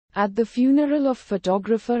At the funeral of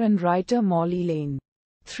photographer and writer Molly Lane,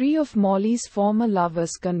 three of Molly's former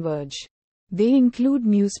lovers converge. They include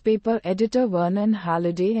newspaper editor Vernon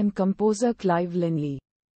Halliday and composer Clive Linley,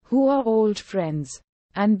 who are old friends,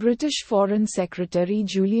 and British Foreign Secretary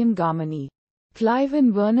Julian Garmany. Clive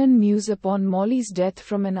and Vernon muse upon Molly's death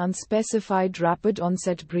from an unspecified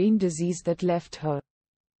rapid-onset brain disease that left her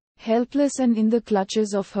helpless and in the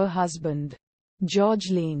clutches of her husband,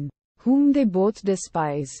 George Lane, whom they both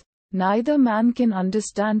despise. Neither man can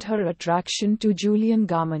understand her attraction to Julian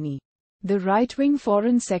Garmany, the right-wing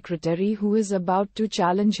foreign secretary who is about to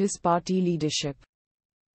challenge his party leadership.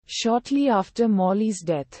 Shortly after Molly's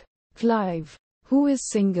death, Clive, who is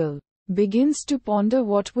single, begins to ponder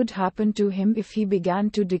what would happen to him if he began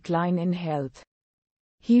to decline in health.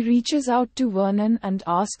 He reaches out to Vernon and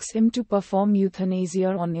asks him to perform euthanasia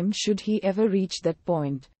on him should he ever reach that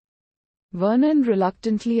point. Vernon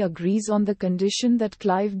reluctantly agrees on the condition that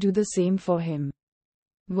Clive do the same for him.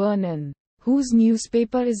 Vernon, whose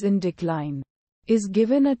newspaper is in decline, is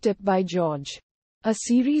given a tip by George. A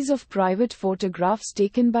series of private photographs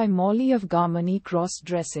taken by Molly of Garmany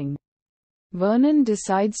cross-dressing. Vernon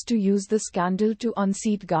decides to use the scandal to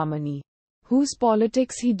unseat Garmany, whose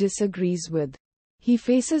politics he disagrees with. He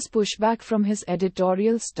faces pushback from his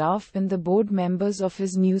editorial staff and the board members of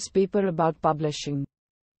his newspaper about publishing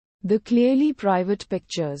the clearly private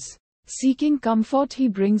pictures. Seeking comfort, he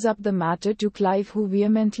brings up the matter to Clive, who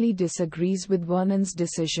vehemently disagrees with Vernon's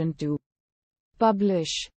decision to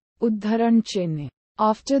publish. Uddharan Chinn.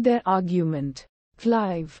 After their argument,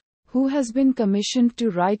 Clive, who has been commissioned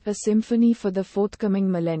to write a symphony for the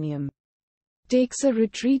forthcoming millennium, takes a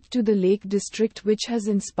retreat to the Lake District which has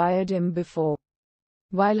inspired him before.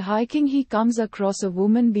 While hiking, he comes across a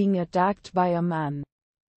woman being attacked by a man.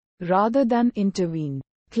 Rather than intervene,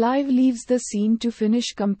 Clive leaves the scene to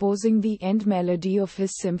finish composing the end melody of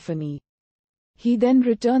his symphony. He then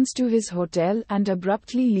returns to his hotel and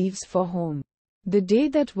abruptly leaves for home, the day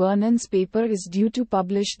that Vernon's paper is due to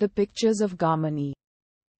publish the pictures of Garmany.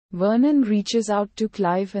 Vernon reaches out to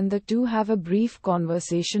Clive and the two have a brief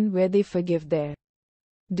conversation where they forgive their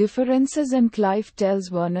differences and Clive tells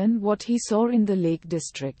Vernon what he saw in the Lake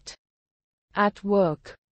District. At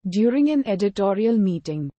work, during an editorial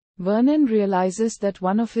meeting, Vernon realizes that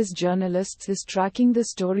one of his journalists is tracking the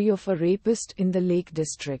story of a rapist in the Lake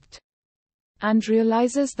District, and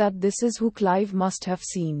realizes that this is who Clive must have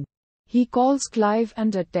seen. He calls Clive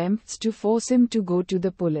and attempts to force him to go to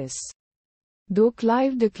the police, though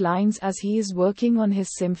Clive declines as he is working on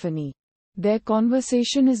his symphony. Their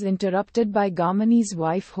conversation is interrupted by Garmany's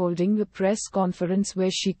wife holding a press conference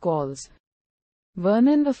where she calls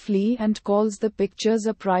Vernon a flea and calls the pictures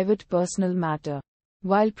a private personal matter,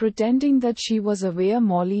 while pretending that she was aware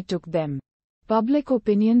Molly took them. Public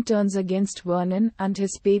opinion turns against Vernon and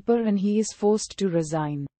his paper and he is forced to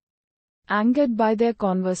resign. Angered by their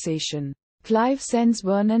conversation, Clive sends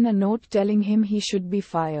Vernon a note telling him he should be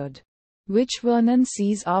fired, which Vernon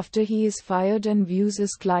sees after he is fired and views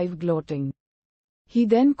as Clive gloating. He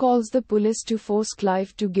then calls the police to force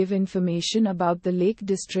Clive to give information about the Lake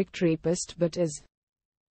District rapist but is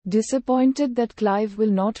disappointed that Clive will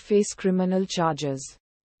not face criminal charges.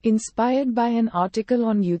 Inspired by an article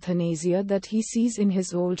on euthanasia that he sees in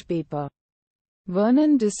his old paper,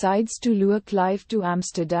 Vernon decides to lure Clive to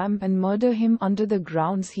Amsterdam and murder him under the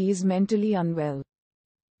grounds he is mentally unwell.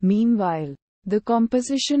 Meanwhile, the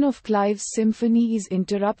composition of Clive's symphony is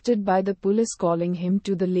interrupted by the police calling him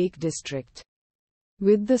to the Lake District.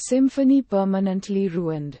 With the symphony permanently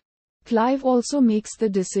ruined, Clive also makes the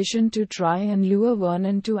decision to try and lure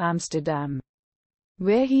Vernon to Amsterdam,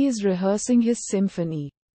 where he is rehearsing his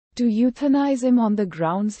symphony, to euthanize him on the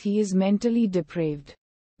grounds he is mentally depraved.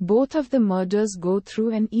 Both of the murders go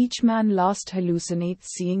through and each man last hallucinates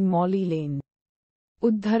seeing Molly Lane.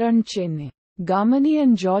 Uddharan Chinn. Garmany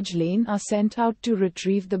and George Lane are sent out to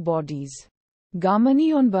retrieve the bodies.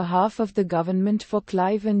 Garmany on behalf of the government for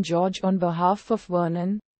Clive and George on behalf of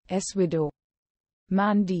Vernon's widow,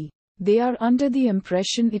 Mandy. They are under the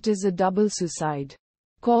impression it is a double suicide,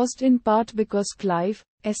 caused in part because Clive's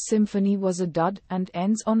symphony was a dud and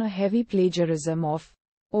ends on a heavy plagiarism of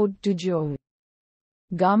Ode to Joe.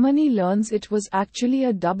 Garmany learns it was actually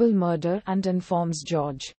a double murder and informs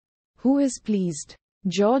George, who is pleased.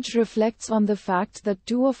 George reflects on the fact that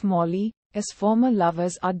two of Molly's former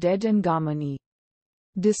lovers are dead and Garmany,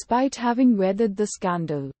 despite having weathered the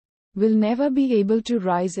scandal, will never be able to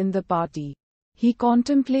rise in the party. He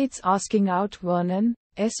contemplates asking out Vernon's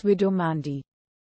widow Mandy.